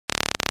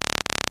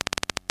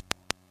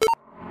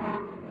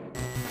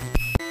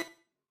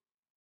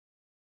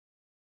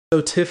So,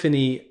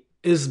 Tiffany,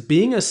 is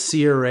being a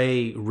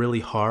CRA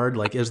really hard?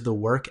 Like, is the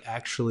work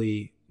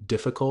actually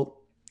difficult?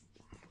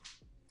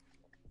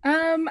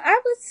 I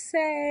would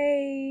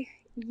say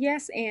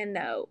yes and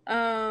no.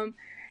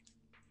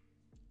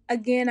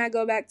 Again, I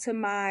go back to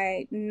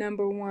my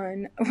number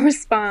one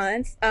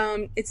response.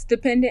 It's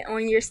dependent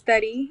on your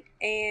study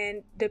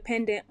and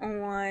dependent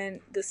on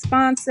the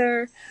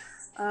sponsor,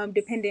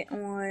 dependent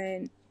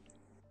on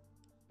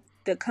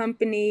the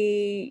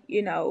company,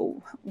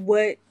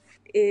 what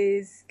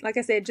is, like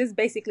I said, just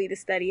basically the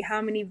study,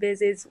 how many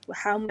visits,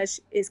 how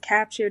much is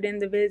captured in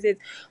the visits,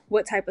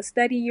 what type of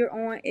study you're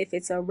on, if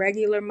it's a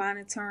regular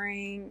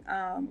monitoring,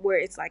 where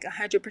it's like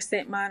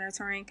 100%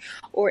 monitoring,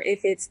 or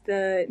if it's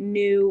the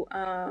new,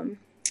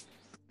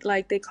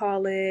 like they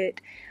call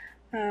it,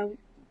 uh,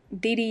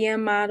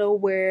 DDM model,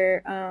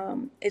 where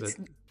The it's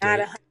not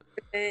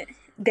date 100%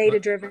 data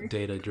driven.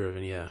 data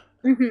driven, yeah.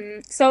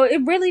 So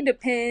it really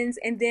depends,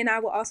 and then I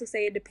will also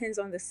say it depends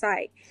on the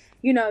site.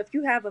 If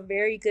you have a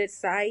very good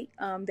site,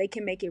 they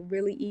can make it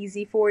really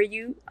easy for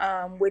you,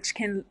 which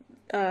can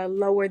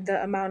lower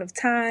the amount of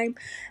time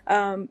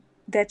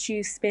that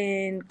you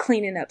spend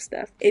cleaning up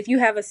stuff. If you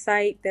have a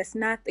site that's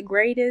not the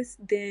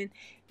greatest, then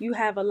you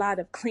have a lot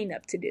of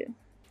cleanup to do.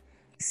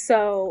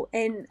 So,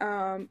 and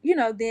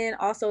then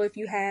also if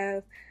you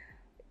have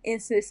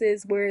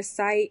instances where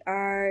site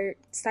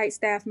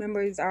staff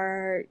members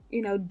are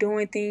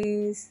doing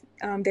things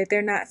that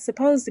they're not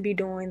supposed to be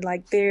doing,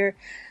 like they're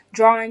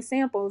drawing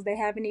samples, they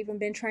haven't even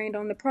been trained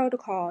on the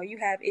protocol, you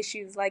have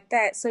issues like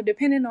that. So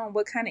depending on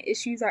what kind of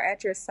issues are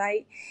at your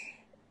site,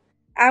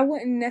 I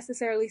wouldn't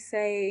necessarily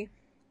say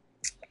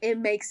it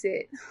makes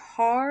it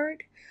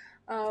hard,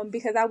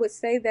 because I would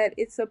say that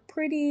it's a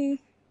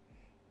pretty,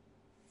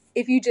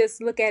 if you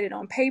just look at it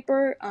on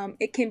paper,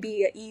 it can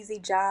be an easy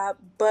job.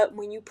 But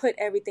when you put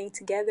everything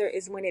together,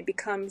 is when it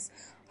becomes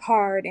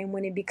hard and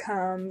when it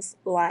becomes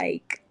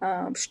like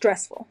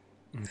stressful,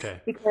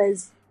 Okay.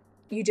 because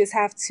you just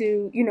have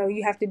to,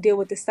 you have to deal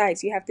with the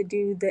sites, you have to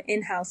do the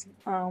in-house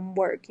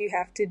work, you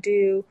have to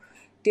deal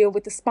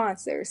with the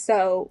sponsor.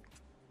 So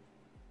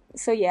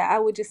yeah, I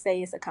would just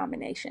say it's a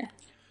combination.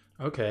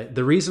 Okay.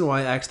 The reason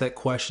why I asked that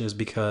question is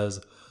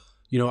because,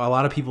 a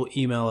lot of people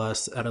email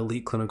us at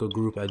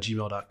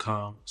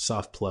eliteclinicalgroup@gmail.com,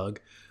 soft plug,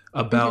 Mhm.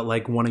 about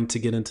like wanting to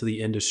get into the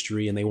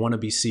industry and they want to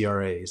be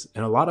CRAs.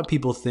 And a lot of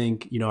people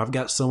think, I've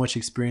got so much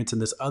experience in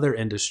this other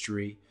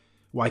industry.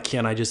 Why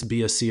can't I just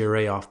be a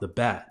CRA off the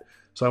bat?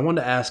 So I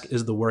wanted to ask,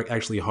 is the work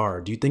actually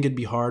hard? Do you think it'd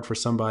be hard for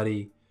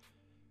somebody?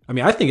 I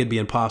mean, I think it'd be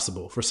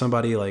impossible for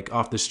somebody like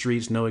off the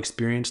streets, no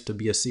experience, to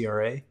be a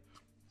CRA.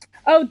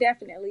 Oh,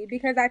 definitely,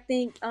 because I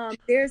think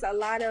there's a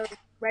lot of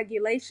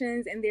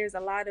regulations and there's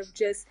a lot of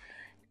just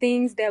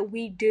things that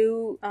we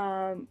do,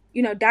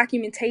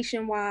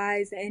 documentation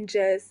wise and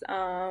just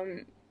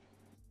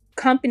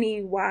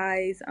company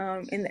wise,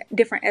 and the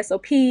different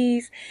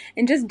SOPs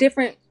and just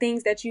different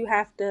things that you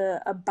have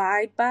to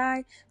abide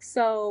by.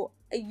 So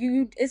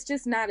it's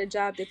just not a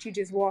job that you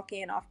just walk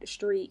in off the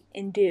street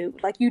and do.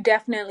 Like, you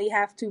definitely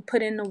have to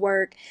put in the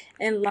work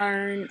and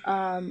learn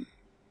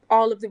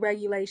all of the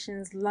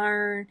regulations,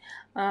 learn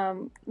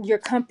your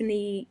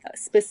company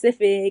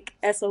specific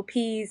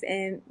SOPs,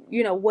 and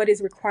what is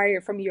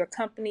required from your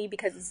company,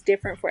 because it's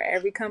different for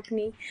every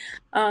company.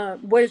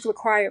 What is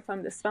required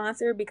from the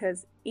sponsor,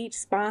 because each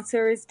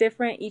sponsor is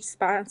different. Each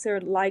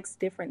sponsor likes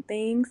different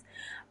things.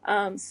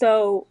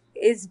 So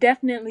it's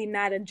definitely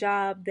not a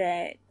job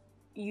that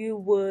you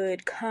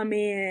would come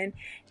in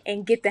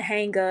and get the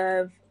hang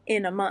of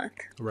in a month.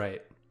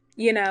 Right.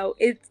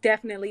 It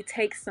definitely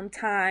takes some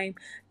time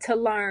to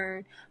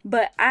learn.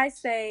 But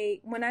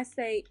when I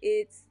say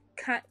it's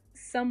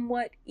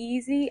somewhat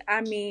easy,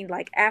 I mean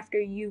like after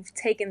you've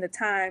taken the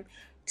time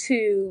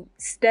to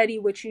study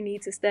what you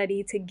need to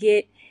study to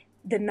get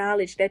the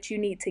knowledge that you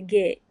need to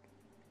get.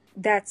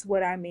 That's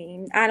what I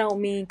mean. I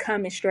don't mean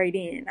coming straight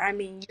in. I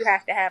mean, you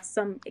have to have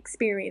some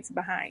experience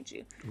behind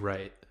you.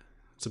 Right.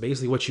 So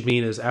basically, what you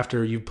mean is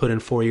after you've put in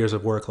 4 years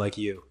of work like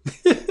you.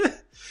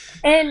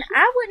 And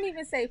I wouldn't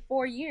even say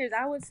 4 years.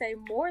 I would say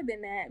more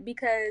than that,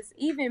 because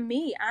even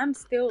me, I'm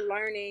still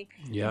learning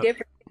Yep.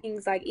 different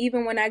things. Like,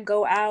 even when I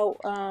go out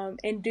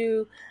and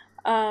do,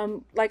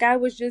 like I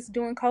was just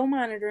doing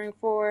co-monitoring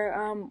for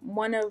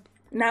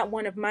not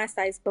one of my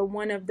sites, but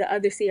one of the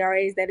other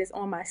CRAs that is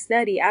on my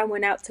study. I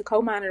went out to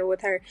co-monitor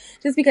with her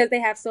just because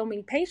they have so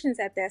many patients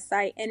at that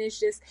site. And it's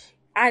just,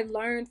 I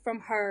learned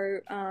from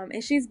her,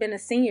 and she's been a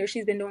senior.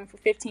 She's been doing for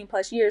 15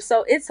 plus years.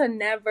 So it's a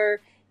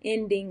never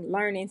ending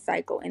learning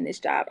cycle in this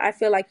job. I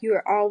feel like you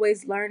are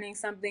always learning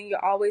something.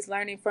 You're always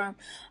learning from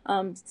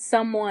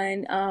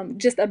someone,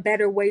 just a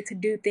better way to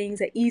do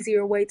things, an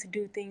easier way to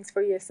do things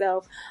for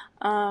yourself.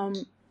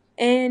 Um,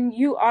 and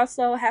you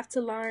also have to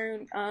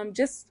learn,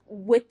 just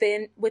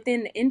within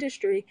the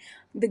industry,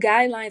 the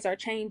guidelines are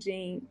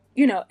changing,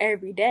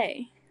 every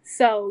day.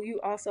 So you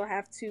also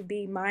have to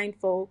be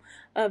mindful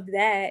of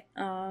that,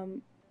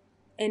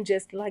 and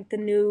just like the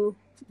new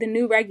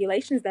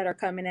regulations that are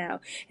coming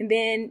out. And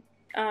then,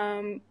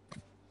 um,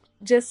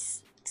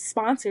 just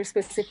sponsor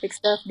specific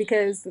stuff,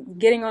 because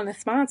getting on a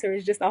sponsor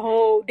is just a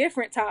whole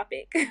different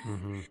topic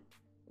Mm-hmm.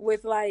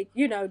 with, like,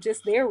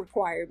 just their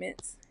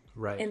requirements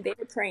Right. and their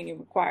training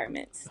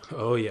requirements.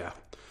 Oh yeah.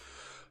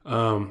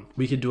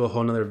 We could do a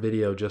whole nother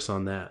video just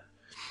on that.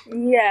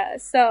 Yeah,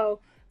 so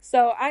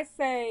I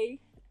say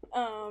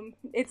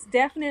it's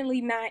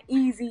definitely not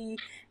easy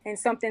and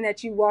something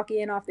that you walk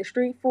in off the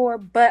street for,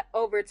 but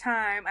over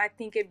time I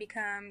think it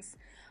becomes,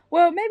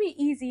 well, maybe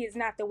easy is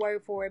not the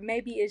word for it.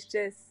 Maybe it's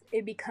just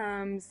it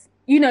becomes,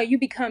 you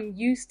become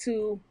used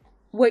to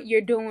what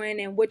you're doing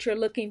and what you're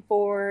looking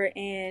for,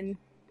 and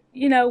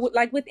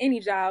like with any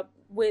job,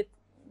 with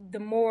the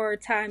more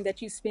time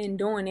that you spend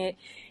doing it,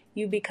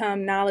 you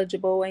become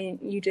knowledgeable, and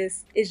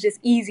it's just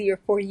easier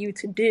for you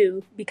to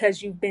do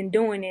because you've been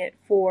doing it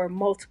for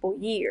multiple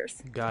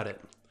years. Got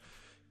it.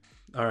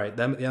 All right.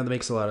 That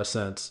makes a lot of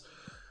sense.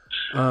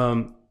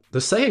 The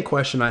second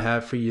question I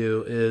have for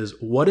you is,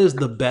 what is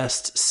the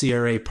best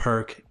CRA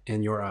perk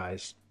in your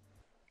eyes?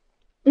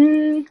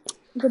 mm,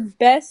 the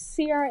best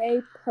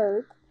CRA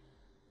perk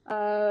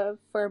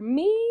for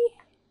me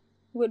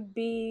would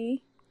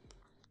be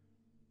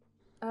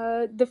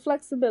the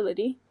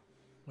flexibility.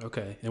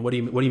 Okay. And what do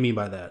you mean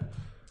by that?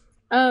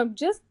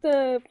 Just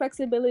the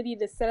flexibility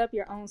to set up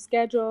your own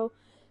schedule,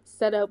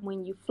 set up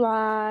when you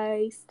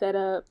fly, set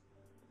up,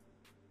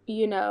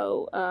 you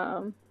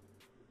know,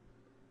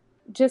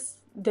 just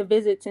the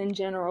visits in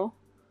general,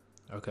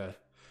 Okay.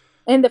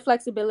 and the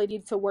flexibility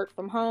to work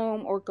from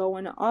home or go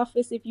in the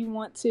office if you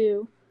want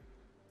to,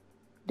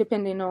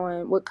 depending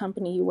on what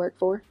company you work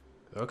for.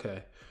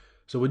 Okay.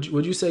 So would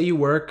you say you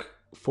work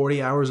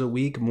 40 hours a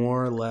week,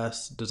 more or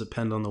less? Does it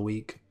depend on the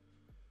week?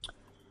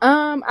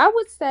 I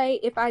would say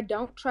if I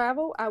don't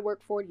travel, I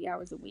work 40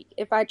 hours a week.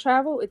 If I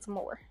travel, it's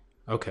more.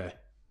 Okay.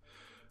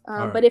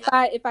 All But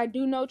right. if I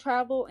do no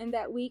travel in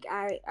that week,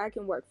 I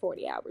can work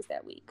 40 hours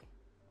that week.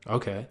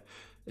 Okay.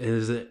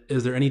 Is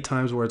there any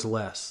times where it's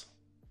less?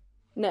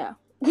 No.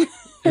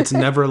 It's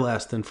never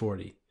less than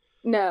 40.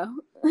 No.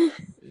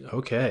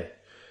 Okay.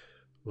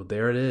 Well,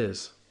 there it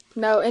is.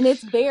 No, and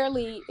it's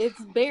barely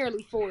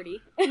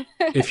 40.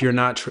 If you're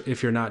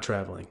not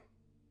traveling.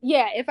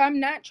 Yeah, if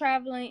I'm not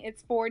traveling,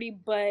 it's 40,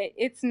 but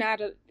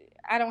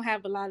I don't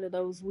have a lot of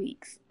those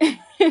weeks.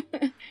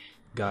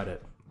 Got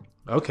it.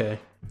 Okay.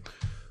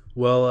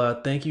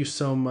 Well, thank you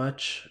so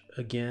much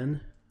again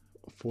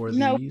for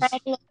No these.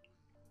 problem.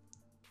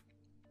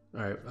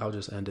 All right, I'll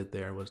just end it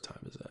there. What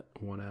time is that?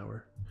 1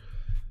 hour.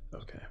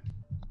 Okay.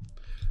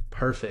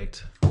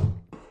 Perfect.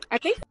 I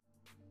think